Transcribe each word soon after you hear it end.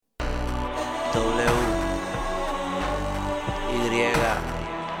W, Y, y el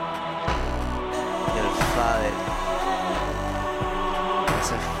Fader.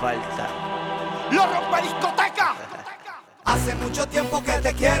 Hace falta. ¡Lo rompe discoteca! Hace mucho tiempo que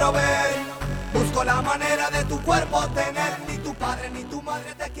te quiero ver. Busco la manera de tu cuerpo tener. Ni tu padre ni tu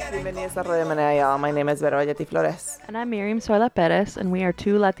madre te quieren. Bienvenidos a Radio Menea, y'all. My name is Vero Valleti Flores. And I'm Miriam Soila Perez, and we are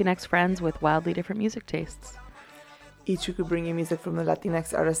two Latinx friends with wildly different music tastes. Each week we bring you music from the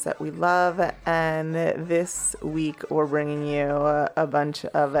Latinx artists that we love, and this week we're bringing you a bunch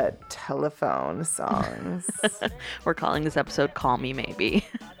of telephone songs. We're calling this episode Call Me Maybe.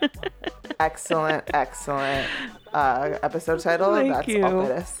 Excellent episode title. Thank That's you. all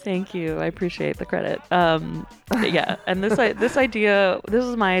it is. Thank you. I appreciate the credit. Yeah, and this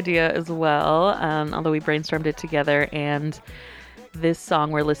was my idea as well, although we brainstormed it together, and this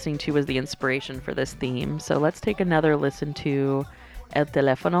song we're listening to was the inspiration for this theme. So let's take another listen to El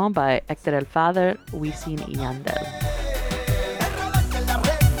Teléfono by Héctor el Father, Wisin y Yandel.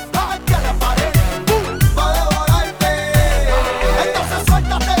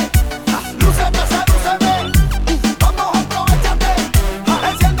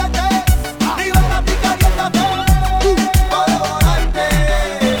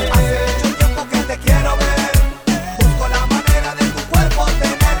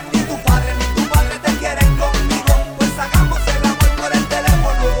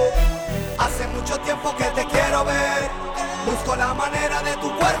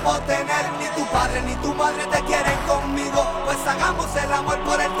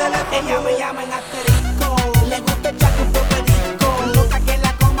 Ella me llama en asterisco, le gusta echarte un popedico, loca que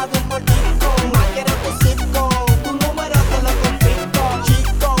la coma de un mordisco, más quiero tu circo, tu número te lo confisco,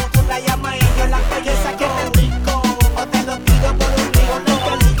 chico, tú la llamas y yo la belleza que te rico, o te lo tiro por un río no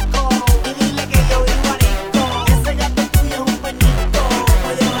pelisco, y dile que yo vivo arisco, ese gato tuyo es un peñico,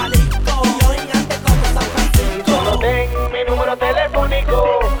 oye marisco, yo gigante como San Francisco. Solo ten mi número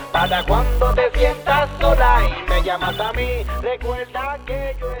telefónico, para cuando te sientas sola y me llamas a mí, recuerda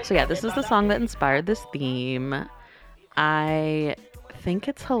que yo... So yeah, this is the song that inspired this theme. I think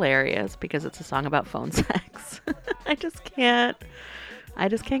it's hilarious because it's a song about phone sex. I just can't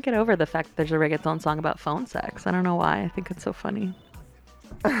get over the fact that there's a reggaeton song about phone sex. I don't know why. I think it's so funny.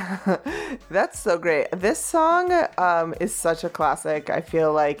 That's so great. This song is such a classic. I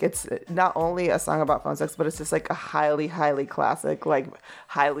feel like it's not only a song about phone sex, but it's just like a highly, highly classic, like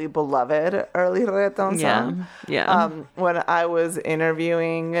highly beloved early reggaeton song. Yeah. When I was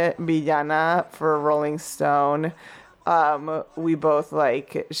interviewing Villana for Rolling Stone, we both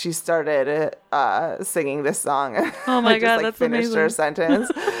she started singing this song. Oh my just, God, that's finished amazing. her sentence.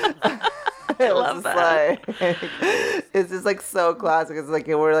 I love that. It's just like so classic. It's like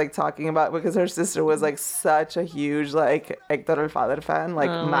we're like talking about because her sister was like such a huge like Héctor el Father fan,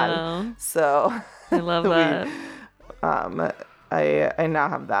 like Oh, mal. wow. So I love that. I now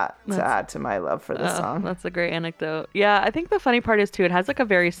have that to add to my love for this song. That's a great anecdote. Yeah, I think the funny part is too, it has like a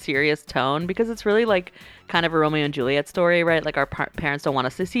very serious tone because it's really like kind of a Romeo and Juliet story, right? Like our parents don't want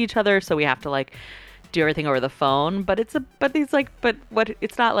us to see each other, so we have to like do everything over the phone. But it's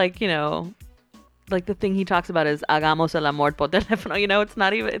not like, you know, like the thing he talks about is hagamos el amor por teléfono, you know, it's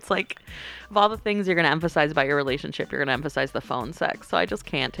not even, it's like of all the things you're going to emphasize about your relationship, you're going to emphasize the phone sex. So I just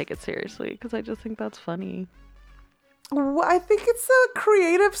can't take it seriously because I just think that's funny. Well, I think it's a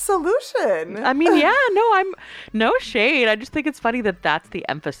creative solution. I mean, yeah, I'm no shade. I just think it's funny that that's the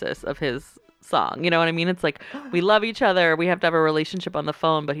emphasis of his song. You know what I mean? It's like we love each other, we have to have a relationship on the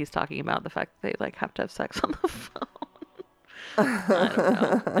phone, but he's talking about the fact that they like have to have sex on the phone. I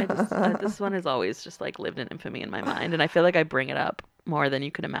don't know. This one has always just like lived in infamy in my mind, and I feel like I bring it up more than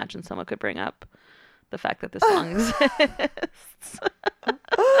you could imagine someone could bring up the fact that this song exists.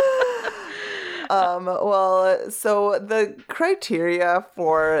 Well, so the criteria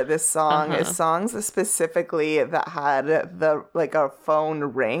for this song is songs specifically that had the like a phone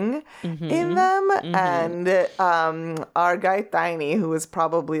ring in them, and our guy Tiny, who was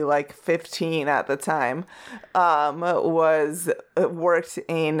probably like 15 at the time, worked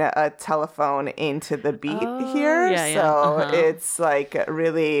in a telephone into the beat here, so it's like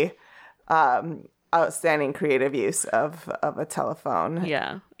really outstanding creative use of a telephone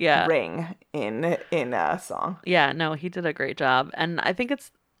ring in a song. Yeah, no, he did a great job. And I think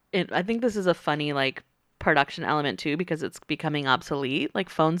I think this is a funny like production element too, because it's becoming obsolete. Like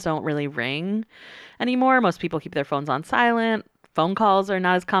phones don't really ring anymore. Most people keep their phones on silent. Phone calls are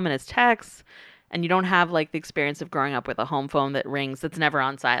not as common as texts. And you don't have like the experience of growing up with a home phone that rings, that's never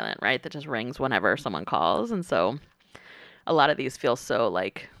on silent, right? That just rings whenever someone calls. And so a lot of these feel so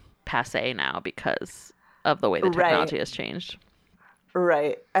like passe now because of the way the technology has changed.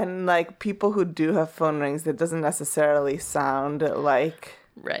 Right. And like people who do have phone rings, it doesn't necessarily sound like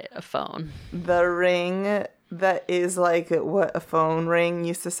Right, a phone. the ring that is like what a phone ring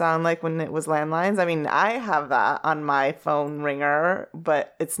used to sound like when it was landlines. I mean, I have that on my phone ringer,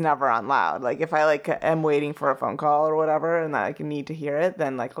 but it's never on loud. Like if I like am waiting for a phone call or whatever and I like need to hear it,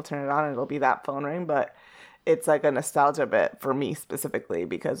 then like I'll turn it on and it'll be that phone ring. But it's like a nostalgia bit for me specifically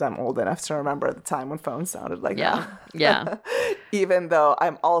because I'm old enough to remember the time when phones sounded like Yeah. that. Yeah. Even though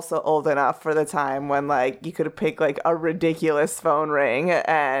I'm also old enough for the time when like you could pick like a ridiculous phone ring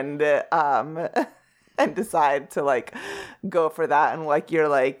and decide to like go for that, and like your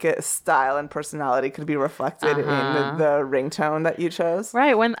like style and personality could be reflected in the ringtone that you chose.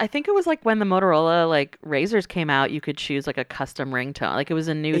 Right. When I think it was like when the Motorola like Razors came out, you could choose like a custom ringtone. Like it was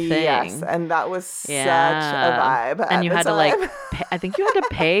a new thing. Yes, and that was Yeah. such a vibe. And at you the had to like, time. I think you had to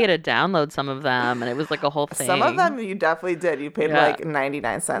pay to download some of them, and it was like a whole thing. Some of them you definitely did. You paid Yeah. like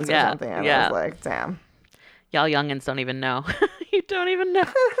 99 cents or Yeah, something, and yeah. I was like, damn. Y'all youngins don't even know. You don't even know.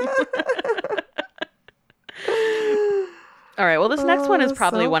 All right. Well, this next one is Oh,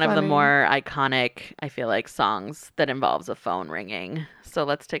 probably so one of the funny. more iconic, I feel like, songs that involves a phone ringing. So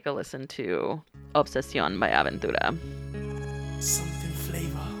let's take a listen to Obsesión by Aventura. Something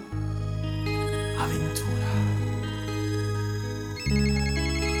flavor. Aventura.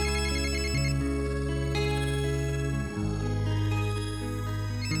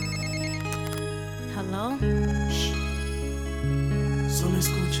 Hello? Solo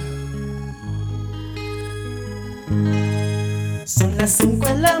escucha. Son las 5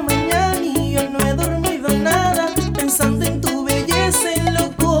 de la mañana y yo no he dormido nada. Pensando en tu belleza, en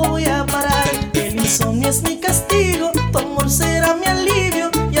loco voy a parar. El insomnio es mi castigo, tu amor será mi alivio.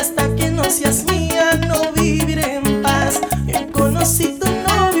 Y hasta que no seas mía, no viviré en paz. Yo conocí tu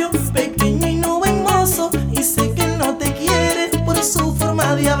novio, pequeño y no buen mozo. Y sé que él no te quiere por su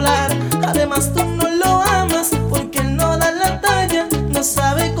forma de hablar. Además tú no lo amas porque él no da la talla. No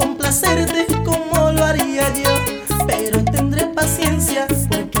sabe complacerte como lo haría yo. Pero tendré paciencia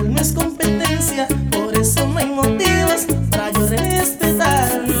porque él no es competencia. Por eso no hay motivos para yo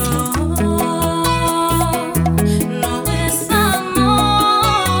respetarlo. No es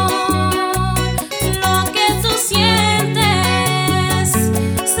amor, lo que tú sientes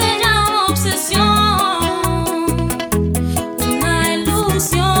se llama obsesión, una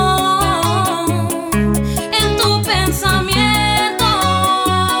ilusión en tu pensamiento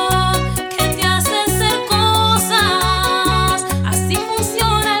que te hace hacer cosas, así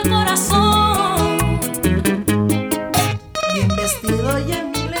funciona el corazón. Bien vestido y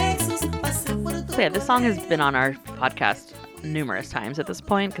en mi Lexus pasé por tu So yeah, this song has been on our podcast numerous times at this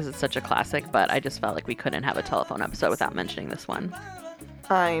point because it's such a classic, but I just felt like we couldn't have a telephone episode without mentioning this one.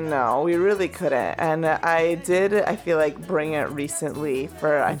 I know, we really couldn't. And I feel like, bring it recently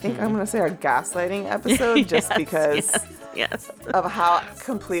for, I think I'm going to say our gaslighting episode, just because Yes. of how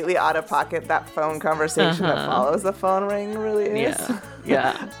completely out of pocket that phone conversation that follows the phone ring really is. Yeah.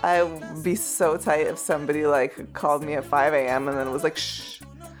 Yeah. I would be so tight if somebody like called me at 5 a.m. and then was like, shh,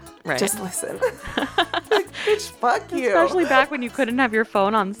 Right. just listen. Like, bitch, fuck you. Especially back when you couldn't have your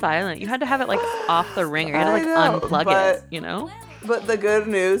phone on silent. You had to have it like off the ringer. You had to like I know, unplug but- it, you know? But the good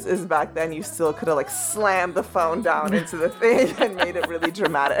news is back then you still could have like slammed the phone down into the thing and made it really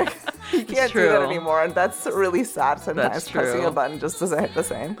dramatic. You can't do that true. anymore, and that's really sad sometimes. That's Pressing true. a button just doesn't hit the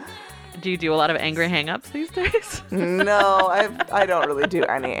same. Do you do a lot of angry hang-ups these days? No, I don't really do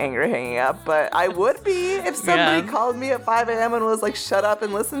any angry hanging up, but I would be if somebody Yeah. called me at 5 a.m. and was like, shut up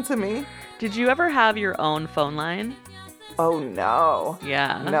and listen to me. Did you ever have your own phone line? Oh no.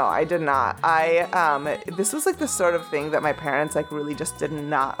 Yeah. No, I did not. This was like the sort of thing that my parents like really just did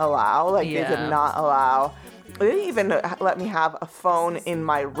not allow. Like they Yeah. did not allow. They didn't even let me have a phone in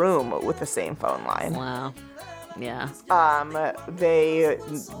my room with the same phone line. Wow. Yeah. They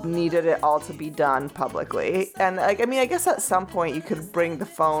needed it all to be done publicly. And like, I mean, I guess at some point you could bring the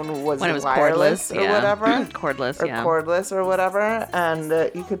phone When it was wireless cordless or yeah. whatever. Cordless, Or yeah. cordless or whatever, and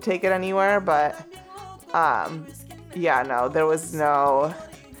you could take it anywhere, but yeah, no, there was no.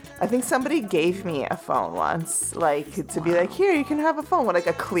 I think somebody gave me a phone once, like to be like, here, you can have a phone with like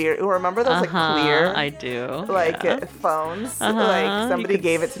a clear. Remember those like clear, I do. like yeah. phones? Uh-huh, Like somebody you could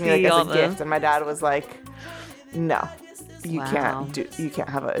gave it to me like see as all a the- gift, and my dad was like, no. You Wow. can't do. You can't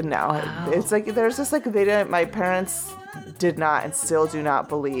have it. No, Wow. it's like there's just like they didn't. My parents did not and still do not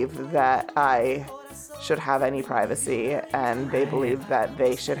believe that I should have any privacy, and they believe that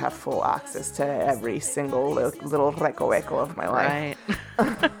they should have full access to every single little recoveco of my life.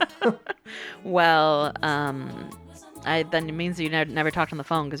 Right. Well, then it means you never talked on the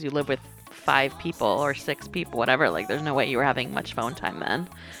phone because you live with 5 people or 6 people, whatever. Like, there's no way you were having much phone time then.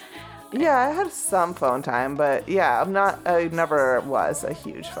 Yeah, I had some phone time, but yeah, I never was a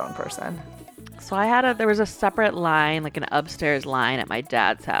huge phone person. So there was a separate line, like an upstairs line at my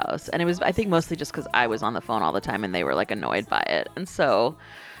dad's house. And it was, I think, mostly just because I was on the phone all the time and they were like annoyed by it. And so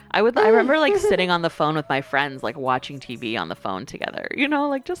I remember like sitting on the phone with my friends, like watching TV on the phone together,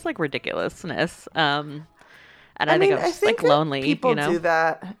 like just like ridiculousness. And I think I was like lonely. People do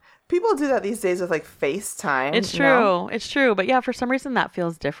that. People do that these days with like FaceTime. It's true. It's true. But yeah, for some reason that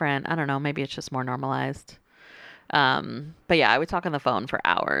feels different. I don't know. Maybe it's just more normalized. But yeah, I would talk on the phone for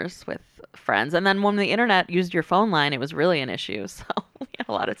hours with friends. And then when the internet used your phone line, it was really an issue. So we had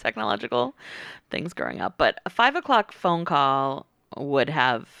a lot of technological things growing up. But a 5 o'clock phone call would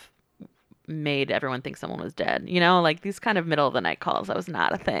have made everyone think someone was dead. Like these kind of middle of the night calls. That was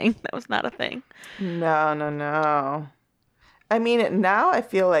not a thing. No. I mean, now I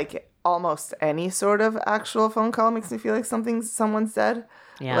feel like almost any sort of actual phone call makes me feel like someone's dead.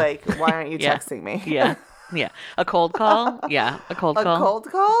 Yeah. Like, why aren't you texting me? Yeah. Yeah. A cold call? Yeah. A cold call. A cold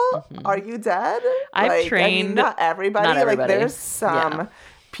call? Mm-hmm. Are you dead? I've trained. Not everybody. Not everybody. Like, there's some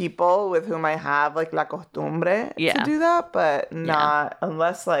people with whom I have, like, la costumbre to do that, but not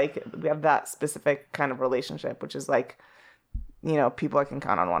unless, like, we have that specific kind of relationship, which is, like, people I can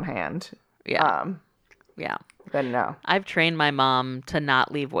count on one hand. Yeah. Yeah. Then no. I've trained my mom to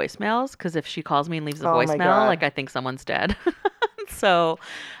not leave voicemails because if she calls me and leaves a voicemail, like I think someone's dead. So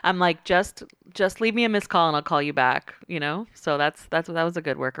I'm like, just leave me a missed call and I'll call you back, So that was a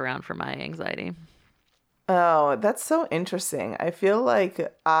good workaround for my anxiety. Oh, that's so interesting. I feel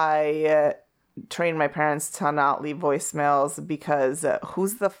like I trained my parents to not leave voicemails because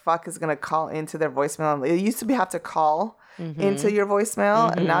who's the fuck is going to call into their voicemail? It used to have to call into your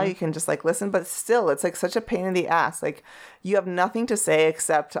voicemail, and now you can just like listen, but still it's like such a pain in the ass. Like you have nothing to say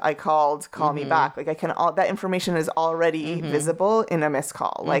except I called, call me back. Like that information is already visible in a missed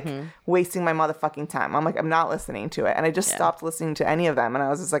call, like wasting my motherfucking time. I'm like, I'm not listening to it. And I just stopped listening to any of them. And I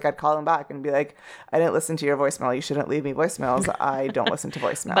was just like, I'd call them back and be like, I didn't listen to your voicemail. You shouldn't leave me voicemails. I don't listen to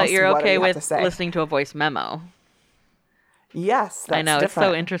voicemails. But you're okay with listening to a voice memo. Yes, that's I know. different.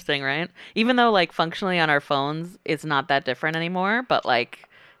 It's so interesting, right? Even though like functionally on our phones, it's not that different anymore, but like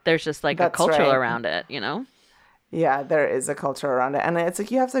there's just like That's a culture right. around it, Yeah, there is a culture around it. And it's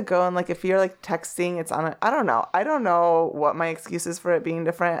like you have to go and like if you're like texting, it's on a, I don't know what my excuse is for it being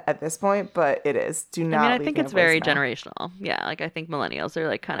different at this point, but it is. Do not I think it's very generational. Yeah, like I think millennials are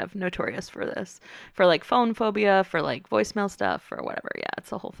like kind of notorious for this. For like phone phobia, for like voicemail stuff, or whatever. Yeah,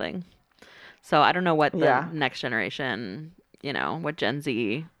 it's a whole thing. So I don't know what the next generation, what Gen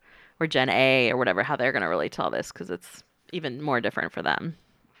Z or Gen A or whatever, how they're going to relate to all this because it's even more different for them.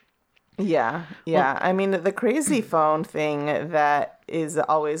 Yeah. Well, I mean, the crazy phone thing that is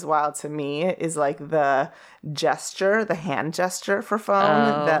always wild to me is like the hand gesture for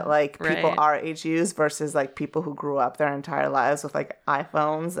phone that like people our age use versus like people who grew up their entire lives with like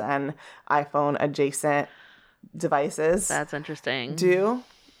iPhones and iPhone adjacent devices. That's interesting.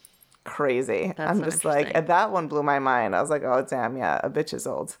 Crazy. That's I'm just like, that one blew my mind. I was like, oh damn, yeah, a bitch is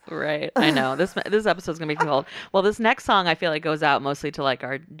old. Right. I know. This episode's gonna make me old. Well, this next song I feel like goes out mostly to like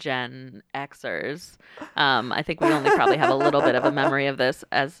our Gen Xers. I think we only probably have a little bit of a memory of this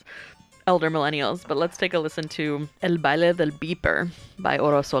as elder millennials, but let's take a listen to El Baile del Beeper by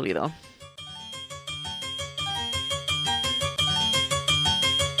Oro Solido.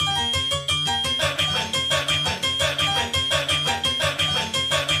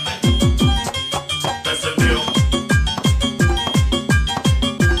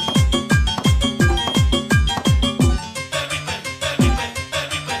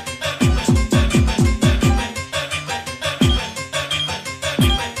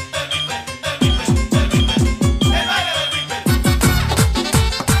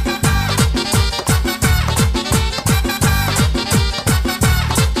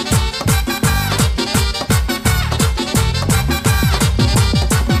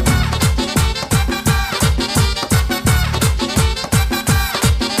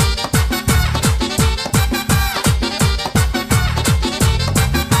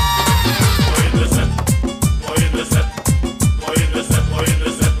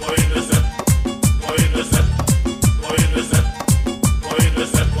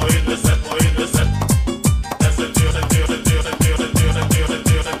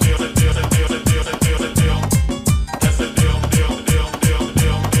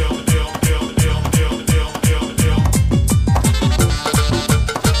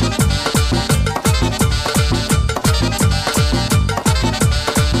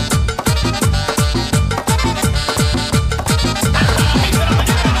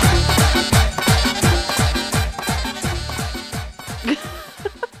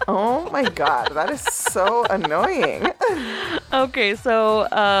 Oh my god, that is so annoying. Okay, so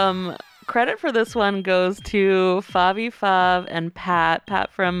credit for this one goes to Favi Fav and Pat.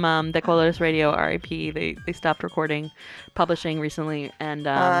 Pat from De Colores Radio, R.I.P. They stopped publishing recently, and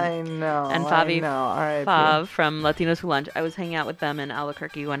I know. and Favi R.I.P. Fav from Latinos Who Lunch. I was hanging out with them in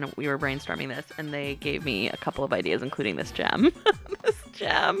Albuquerque when we were brainstorming this, and they gave me a couple of ideas, including this gem. This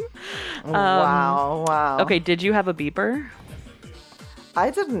gem. Wow. Okay, did you have a beeper? I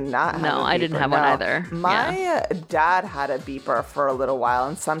did not have No, a I didn't beeper, have one no. either. My dad had a beeper for a little while,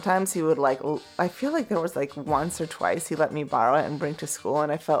 and sometimes he would I feel like there was once or twice he let me borrow it and bring to school, and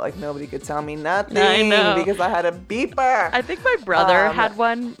I felt like nobody could tell me nothing I know. because I had a beeper. I think my brother had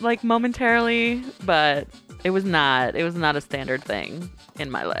one momentarily, but it was not a standard thing in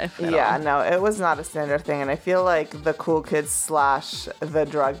my life. Yeah, no, it was not a standard thing, and I feel like the cool kids / the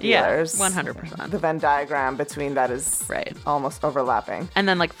drug dealers, 100%. the Venn diagram between that is Right. almost overlapping. And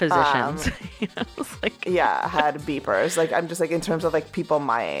then physicians, it's Yeah, had beepers. I'm just in terms of people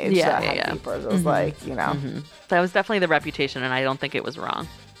my age that had beepers. It was that was definitely the reputation, and I don't think it was wrong.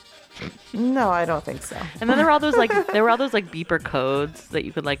 No, I don't think so. And then there were all those beeper codes that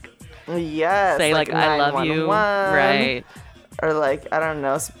you could Yes, say I love you, 911, right? Or I don't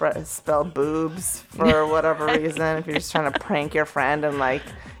know, spell boobs for whatever reason if you're just trying to prank your friend, and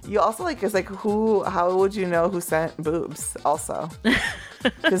you also how would you know who sent boobs also?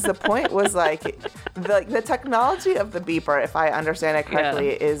 Because the point was the technology of the beeper, if I understand it correctly,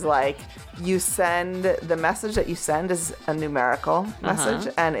 is you send the message that you send is a numerical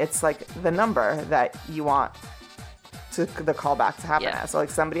message, and it's the number that you want to the callback to happen at. So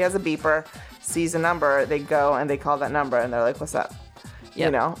somebody has a beeper, sees a number, they go and they call that number, and they're what's up?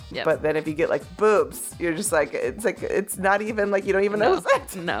 Yep. Yep. But then if you get boobs, you're just it's not even you don't even know who's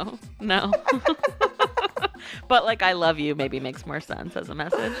that. No. But I love you maybe makes more sense as a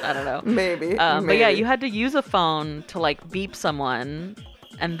message. I don't know. Maybe. But yeah, you had to use a phone to beep someone,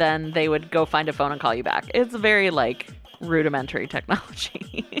 and then they would go find a phone and call you back. It's very rudimentary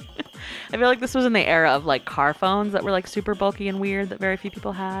technology. I feel like this was in the era of car phones that were super bulky and weird that very few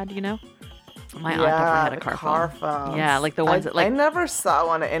people had, My aunt definitely had a car phone. Phones. Yeah, the ones I never saw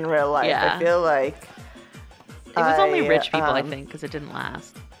one in real life. Yeah. I feel it was only rich people, I think, because it didn't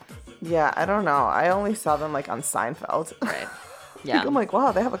last. Yeah, I don't know. I only saw them on Seinfeld. Right. Yeah. I'm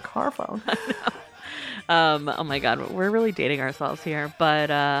wow, they have a car phone. Oh my God, we're really dating ourselves here, but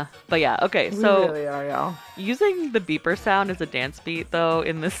yeah, okay. So we really are, y'all. Using the beeper sound as a dance beat, though,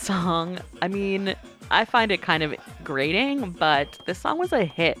 in this song, I mean, I find it kind of grating, but this song was a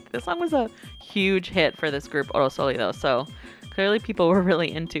hit. This song was a huge hit for this group, Oro Solido. So clearly, people were really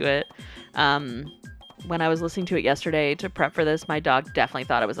into it. When I was listening to it yesterday to prep for this, my dog definitely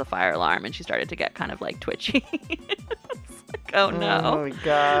thought it was a fire alarm, and she started to get kind of twitchy. It's oh no! Oh my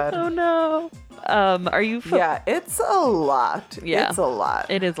God! Oh no! Are you? Yeah, it's a lot. Yeah, it's a lot.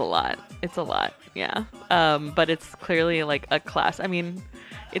 It is a lot. It's a lot. Yeah. But it's clearly a class. I mean,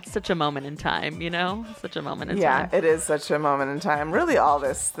 it's such a moment in time. Such a moment in time. Yeah, it is such a moment in time. Really, all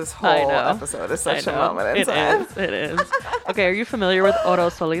this whole episode is such a moment in time. It is. Okay, are you familiar with Oro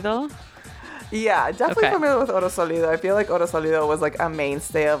Solido? Yeah, definitely familiar with Oro Solido. I feel like Oro Solido was a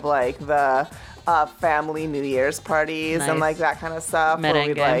mainstay of the family New Year's parties and that kind of stuff.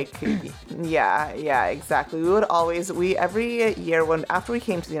 Merengue. Where we'd yeah, exactly. We would always every year after we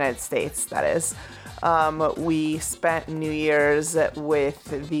came to the United States, that is, we spent New Year's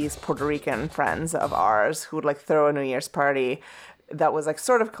with these Puerto Rican friends of ours who would throw a New Year's party that was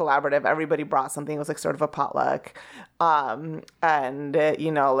sort of collaborative. Everybody brought something. It was sort of a potluck. And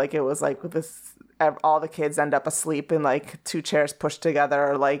it was this, all the kids end up asleep in 2 chairs pushed together.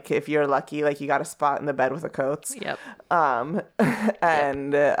 Or if you're lucky, you got a spot in the bed with the coats. Yep.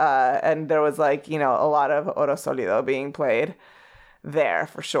 And there was a lot of Oro Solido being played there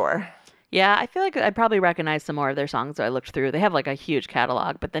for sure. Yeah, I feel like I probably recognize some more of their songs that I looked through. They have a huge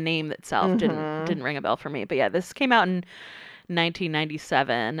catalog, but the name itself didn't ring a bell for me. But yeah, this came out in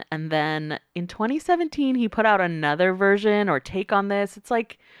 1997, and then in 2017 he put out another version or take on this. It's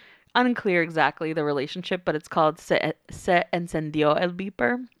unclear exactly the relationship, but it's called Se Encendió el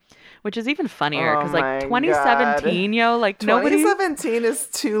Beeper, which is even funnier because 2017 nobody 2017 is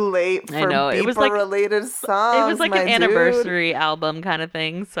too late for beeper related songs. It was an anniversary album kind of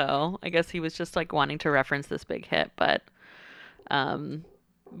thing, so I guess he was just wanting to reference this big hit. But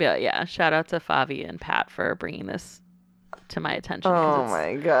yeah, shout out to Favi and Pat for bringing this to my attention. Oh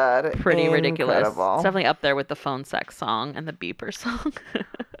my God. Pretty ridiculous. Incredible. It's definitely up there with the phone sex song and the beeper song.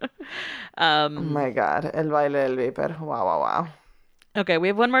 Oh my God. El baile del beeper. Wow. Okay, we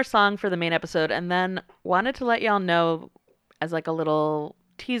have one more song for the main episode, and then wanted to let y'all know as a little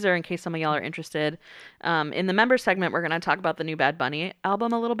teaser in case some of y'all are interested. In the member segment, we're going to talk about the new Bad Bunny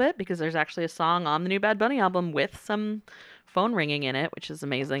album a little bit because there's actually a song on the new Bad Bunny album with some phone ringing in it, which is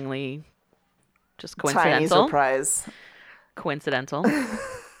amazingly just coincidental. Tiny surprise. Coincidental.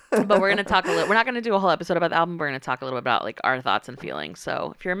 But we're going to talk a little, we're not going to do a whole episode about the album. We're going to talk a little bit about like our thoughts and feelings.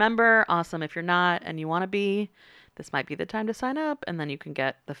 So if you're a member, awesome. If you're not and you want to be, this might be the time to sign up, and then you can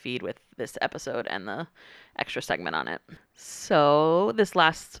get the feed with this episode and the extra segment on it. So this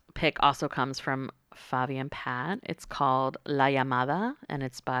last pick also comes from Fabi and Pat. It's called La Llamada, and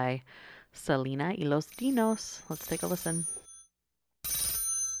it's by Selena y Los Dinos. Let's take a listen.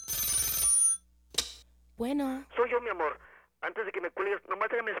 Bueno. Soy yo, mi amor. Antes de que me cuelgues, nomás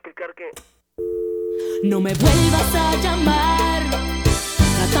déjame explicar que... No me vuelvas a llamar,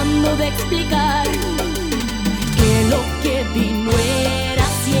 tratando de explicar que lo que vi no era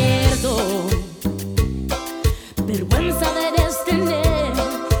cierto. Vergüenza debes tener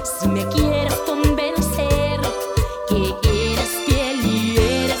si me quieres convencer que eres fiel y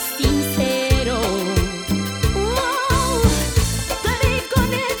eres sincero. Te vi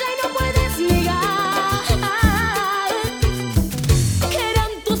con ella y no puedes negar que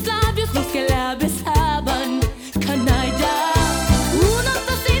eran tus labios los que la besaban, canalla. No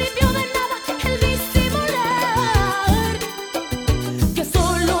te sirvió de nada el disimular, que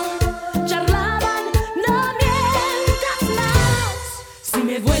solo charlaban, no mientas más. Si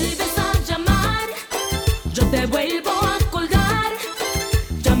me vuelves a llamar, yo te vuelvo a colgar.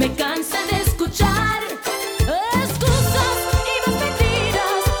 Ya me cansé de escuchar excusas y más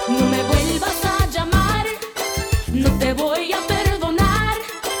mentiras. No me vuelvas a llamar, no te voy a perdonar.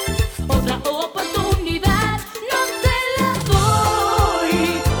 Otra oportunidad no te la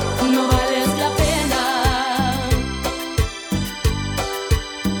doy, no vales la pena.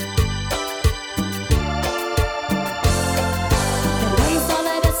 Vergüenza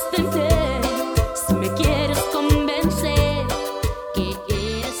debes tener si me quieres convencer que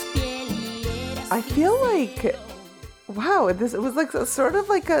eres fiel y eres I feel like, wow, it was like sort of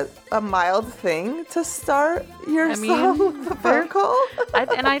like a mild thing to start your I mean, song with a phone call.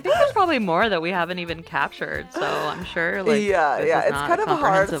 And I think there's probably more that we haven't even captured. So I'm sure like yeah, this yeah, is it's not kind a of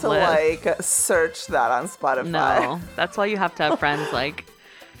hard to comprehensive list. like search that on Spotify. No, that's why you have to have friends like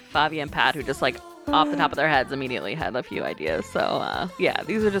Fabi and Pat who just like off the top of their heads immediately had a few ideas. So yeah,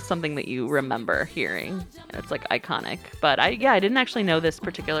 these are just something that you remember hearing, and it's like iconic. But I didn't actually know this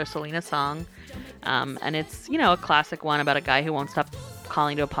particular Selena song, and it's a classic one about a guy who won't stop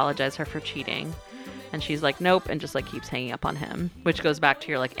calling to apologize her for cheating, and she's like nope, and just like keeps hanging up on him, which goes back to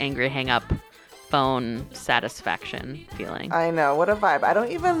your like angry hang up phone satisfaction feeling. I know, what a vibe. I don't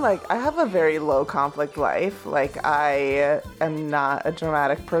even I have a very low conflict life. Like, I am not a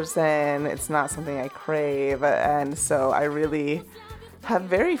dramatic person. It's not something I crave. And so I really have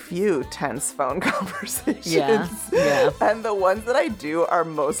very few tense phone conversations. Yeah. And the ones that I do are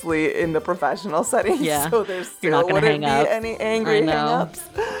mostly in the professional setting. Yeah. So there You're not still gonna wouldn't be hang up. any angry I know. hang-ups.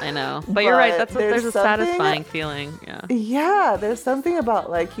 I know. But you're right. But There's a something- satisfying feeling. Yeah. Yeah, there's something about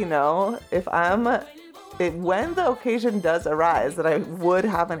if when the occasion does arise that I would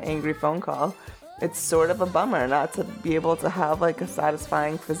have an angry phone call, it's sort of a bummer not to be able to have like a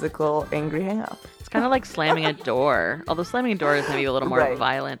satisfying physical angry hang up. It's kind of like slamming a door. Although slamming a door is maybe a little more Right.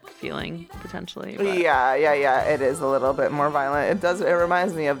 violent feeling potentially. But Yeah, it is a little bit more violent. It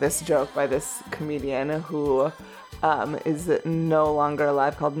reminds me of this joke by this comedian who is no longer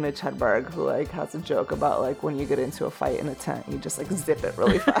alive, called Mitch Hedberg, who like has a joke about like when you get into a fight in a tent, you just like zip it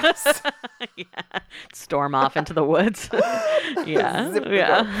really fast. yeah. Storm off into the woods. yeah. Zip the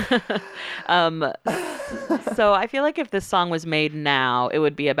Yeah. So I feel like if this song was made now, it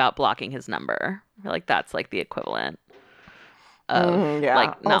would be about blocking his number. I feel like that's like the equivalent of yeah.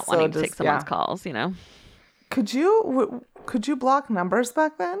 like not Also wanting to just- take someone's yeah. calls, Could you block numbers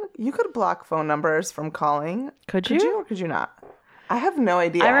back then? You could block phone numbers from calling. Could Could you? you or could you not? I have no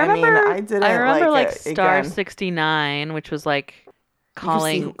idea. I remember I didn't like it. star Again, 69, which was like see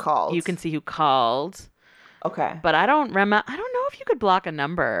calling. who called. You can see who called. Okay. But I don't know if you could block a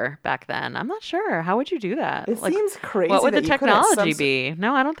number back then. I'm not sure. How would you do that? It Like, seems crazy. what would the that you couldn't technology some- be?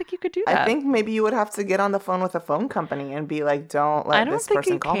 No, I don't think you could do that. I think maybe you would have to get on the phone with a phone company and be like, "Don't let I don't this think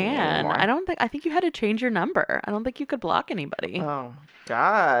person you call me can. anymore." I think you had to change your number. I don't think you could block anybody. Oh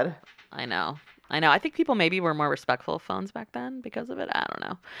God. I know. I think people maybe were more respectful of phones back then because of it. I don't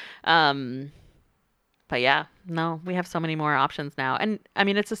know. But yeah, no, we have so many more options now. And I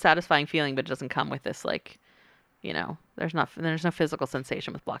mean, it's a satisfying feeling, but it doesn't come with this like, there's no physical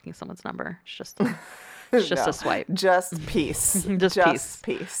sensation with blocking someone's number. It's just No. a swipe. Just peace. Just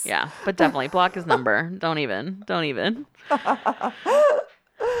peace. Yeah, but definitely block his number. Don't even.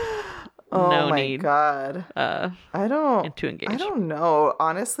 no my need God. to engage. I don't know.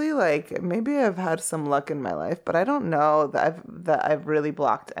 Honestly, like maybe I've had some luck in my life, but I don't know that I've really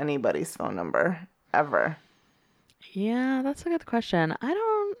blocked anybody's phone number ever. Yeah, that's a good question.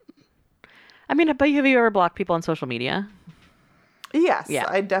 I mean, but have you ever blocked people on social media? Yes, Yeah.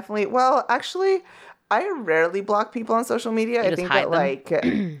 I definitely. Well, actually, I rarely block people on social media. I just think hide that them?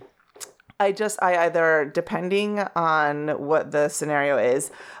 like I either, depending on what the scenario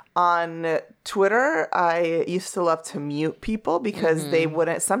is, on Twitter, I used to love to mute people because they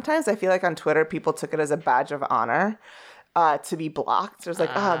wouldn't. Sometimes I feel like on Twitter, people took it as a badge of honor to be blocked. It was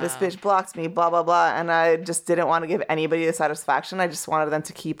like, oh, this bitch blocked me, blah, blah, blah. And I just didn't want to give anybody the satisfaction. I just wanted them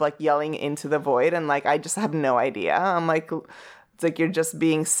to keep like yelling into the void. And like, I just have no idea. I'm like, it's like you're just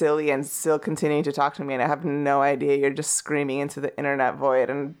being silly and still continuing to talk to me. And I have no idea. You're just screaming into the internet void.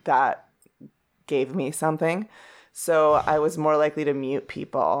 And that gave me something. So I was more likely to mute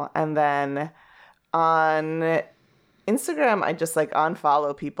people. And then on Instagram, I just like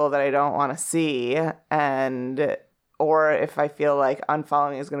unfollow people that I don't want to see. Or if I feel like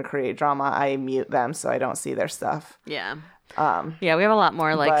unfollowing is going to create drama, I mute them so I don't see their stuff. Yeah. Yeah, we have a lot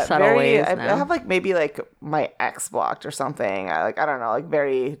more like But subtle ways I now. have like maybe like my ex blocked or something. I don't know, like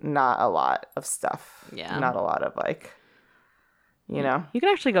very not a lot of stuff. Yeah. Not a lot of like, you know. You can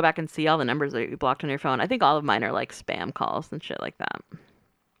actually go back and see all the numbers that you blocked on your phone. I think all of mine are like spam calls and shit like that.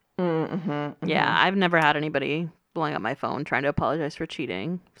 Yeah, I've never had anybody blowing up my phone trying to apologize for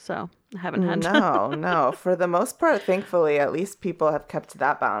cheating, so I haven't had No. For the most part, thankfully, at least people have kept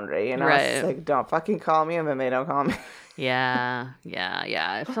that boundary. You know, it's Right. like don't fucking call me, and then they don't call me. Yeah.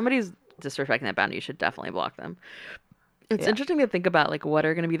 If somebody's disrespecting that boundary, you should definitely block them. It's interesting to think about like what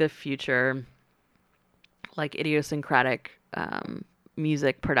are going to be the future like idiosyncratic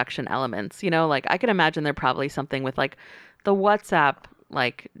music production elements. You know, like I can imagine there probably something with like the WhatsApp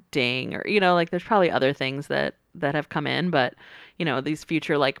like ding, or you know, like there's probably other things that have come in, but you know, these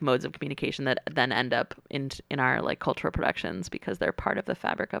future like modes of communication that then end up in our like cultural productions because they're part of the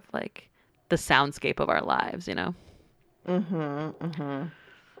fabric of like the soundscape of our lives, you know.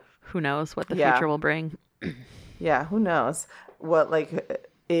 Who knows what the future will bring? Yeah, who knows what like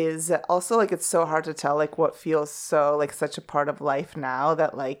is also like it's so hard to tell like what feels so like such a part of life now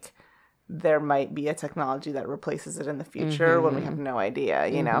that like there might be a technology that replaces it in the future when we have no idea,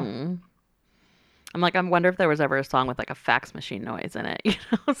 you know. I'm like, I wonder if there was ever a song with like a fax machine noise in it. You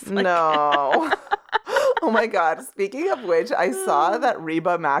know? It's like, No. Oh my God. Speaking of which, I saw that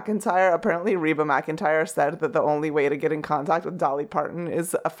Reba McEntire said that the only way to get in contact with Dolly Parton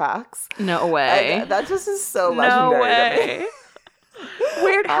is a fax. No way. And that just is so legendary No to me. way.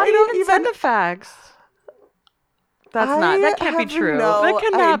 Weird. How I do you don't even send a fax? That can't be true. That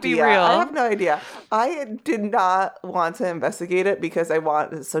cannot be real. I have no idea. I did not want to investigate it because I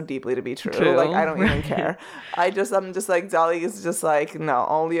want it so deeply to be true. Like I don't even care. I'm just like Dolly is just like no,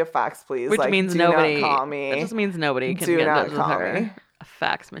 only a fax, please. Which like, means do nobody. Not call me. That just means nobody can Do get in not touch with call her. me. A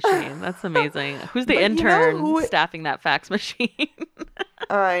fax machine. That's amazing. Who's the But you know intern who- staffing that fax machine?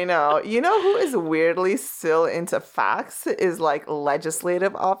 I know. You know who is weirdly still into fax is like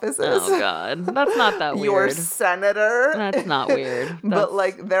legislative offices. Oh God, that's not that weird. Your senator. That's not weird. But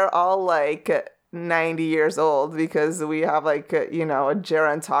like they're all like 90 years old because we have like you know a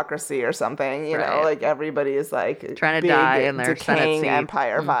gerontocracy or something. You know, Right. like everybody is like Trying to big die in their Senate decaying seat.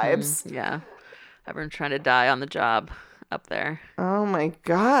 empire vibes. Yeah, everyone's trying to die on the job up there. Oh my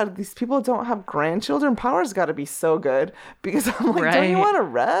God, these people don't have grandchildren. Power's got to be so good because I'm like, don't Right. you want to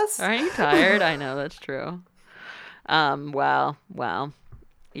rest? Aren't you tired? I know that's true. Wow.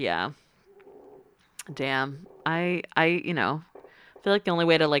 Yeah. Damn. I you know, feel like the only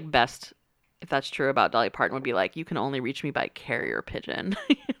way to like best, if that's true about Dolly Parton, would be like, you can only reach me by carrier pigeon.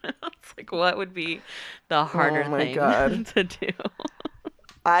 You know? It's like, what would be the harder my thing God. to do?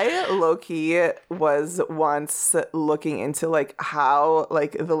 I low-key was once looking into like how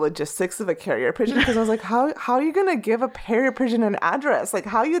like the logistics of a carrier pigeon because I was like, how are you gonna give a carrier pigeon an address? Like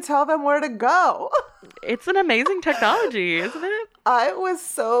how you tell them where to go? It's an amazing technology, isn't it? I was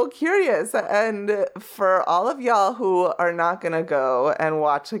so curious. And for all of y'all who are not gonna go and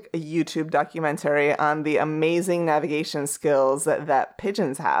watch like a YouTube documentary on the amazing navigation skills that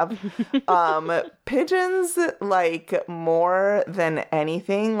pigeons have, pigeons like more than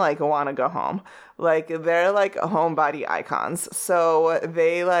anything like want to go home. Like they're like homebody icons. So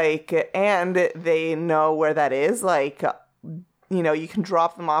they like, and they know where that is. Like, you know, you can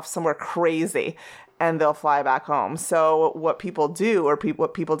drop them off somewhere crazy and they'll fly back home. So what people do, or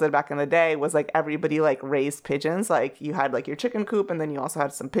what people did back in the day, was like everybody like raised pigeons. Like you had like your chicken coop, and then you also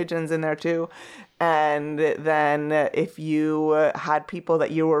had some pigeons in there too. And then if you had people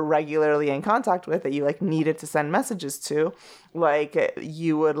that you were regularly in contact with that you like needed to send messages to, like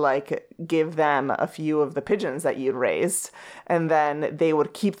you would like give them a few of the pigeons that you'd raised, and then they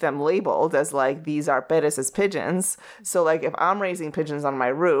would keep them labeled as like, these are Perez's pigeons. So like if I'm raising pigeons on my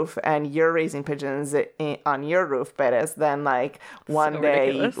roof and you're raising pigeons on your roof, Perez, then like one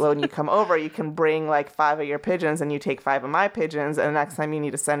day when you come over, you can bring like 5 of your pigeons and you take 5 of my pigeons, and the next time you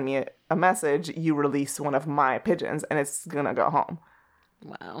need to send me a message, you release one of my pigeons and it's gonna go home.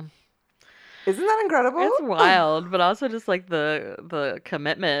 Wow. Isn't that incredible? It's wild, but also just like the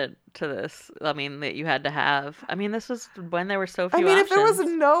commitment to this. I mean, that you had to have. I mean, this was when there were so few options. if there was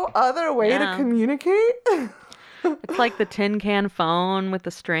no other way to communicate. It's like the tin can phone with the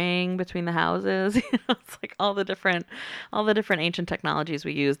string between the houses. It's like all the different ancient technologies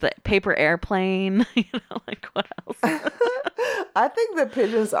we use. The paper airplane. Like what else? I think the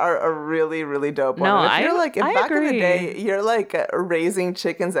pigeons are a really, really dope one. No, if back agree. in the day you're like raising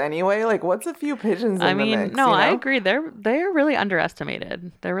chickens anyway, like what's a few pigeons in the mix? No, I agree. They're really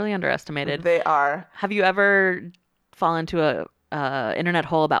underestimated. They're really underestimated. They are. Have you ever fallen into a internet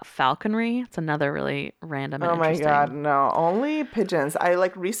hole about falconry? It's another really random and interesting. Oh my god, no. Only pigeons. I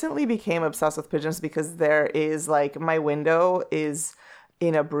like recently became obsessed with pigeons because there is like my window is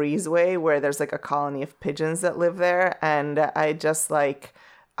in a breezeway where there's like a colony of pigeons that live there, and I just like,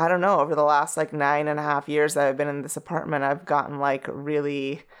 I don't know, over the last like 9.5 years that I've been in this apartment, I've gotten like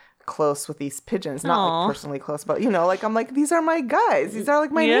really close with these pigeons. Not like personally close, but like I'm like, these are my guys, these are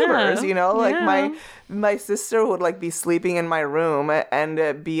like my neighbors, like my sister would like be sleeping in my room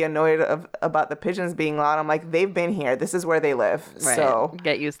and be annoyed about the pigeons being loud. I'm like, they've been here, this is where they live, right. So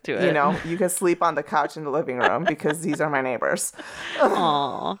get used to it. You can sleep on the couch in the living room because these are my neighbors.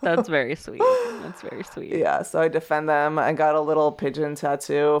 Aw, that's very sweet. That's very sweet. Yeah, so I defend them. I got a little pigeon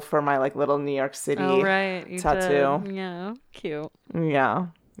tattoo for my like little New York City tattoo. Did. Yeah, cute. Yeah.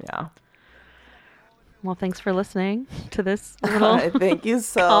 Well, thanks for listening to this little thank you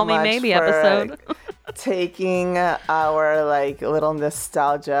so Call much Me Maybe for episode. Taking our like little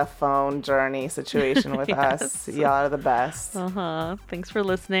nostalgia phone journey situation with us. Y'all are the best. Thanks for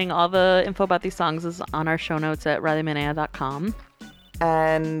listening. All the info about these songs is on our show notes at radiomenea.com.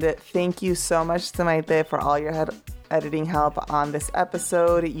 And thank you so much to Maite for all your editing help on this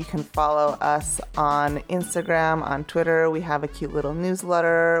episode. You can follow us on Instagram, on Twitter. We have a cute little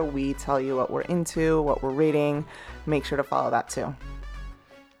newsletter. We tell you what we're into, what we're reading. Make sure to follow that too.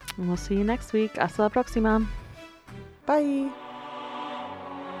 And we'll see you next week. Hasta la próxima. Bye.